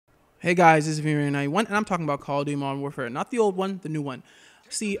Hey guys, this is Viri91, and I'm talking about Call of Duty Modern Warfare. Not the old one, the new one.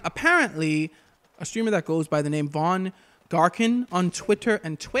 See, apparently, a streamer that goes by the name Von Garkin on Twitter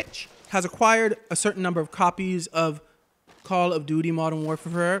and Twitch has acquired a certain number of copies of Call of Duty Modern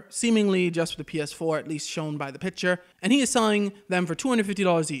Warfare, seemingly just for the PS4, at least shown by the picture, and he is selling them for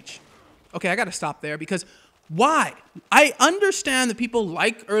 $250 each. Okay, I gotta stop there because why? I understand that people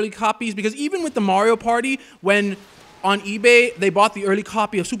like early copies because even with the Mario Party, when on eBay, they bought the early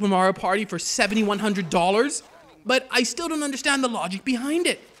copy of Super Mario Party for $7,100, but I still don't understand the logic behind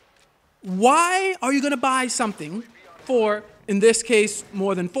it. Why are you gonna buy something for, in this case,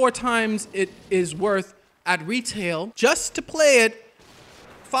 more than 4 times it is worth at retail just to play it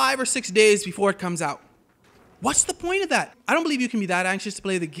 5 or 6 days before it comes out? What's the point of that? I don't believe you can be that anxious to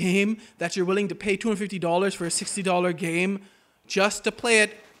play the game that you're willing to pay $250 for a $60 game just to play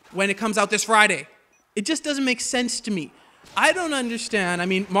it when it comes out this Friday. It just doesn't make sense to me. I don't understand. I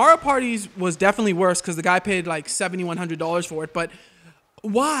mean, Mario Parties was definitely worse because the guy paid like $7,100 for it, but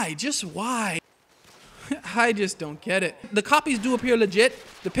why? Just why? I just don't get it. The copies do appear legit.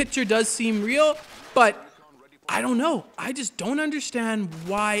 The picture does seem real, but I don't know. I just don't understand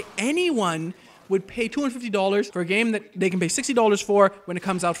why anyone would pay $250 for a game that they can pay $60 for when it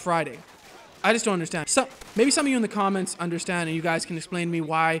comes out Friday. I just don't understand. So maybe some of you in the comments understand and you guys can explain to me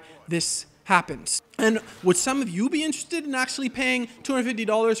why this happens. And would some of you be interested in actually paying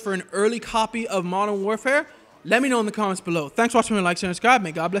 $250 for an early copy of Modern Warfare? Let me know in the comments below. Thanks for watching, like, share, and subscribe.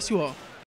 May God bless you all.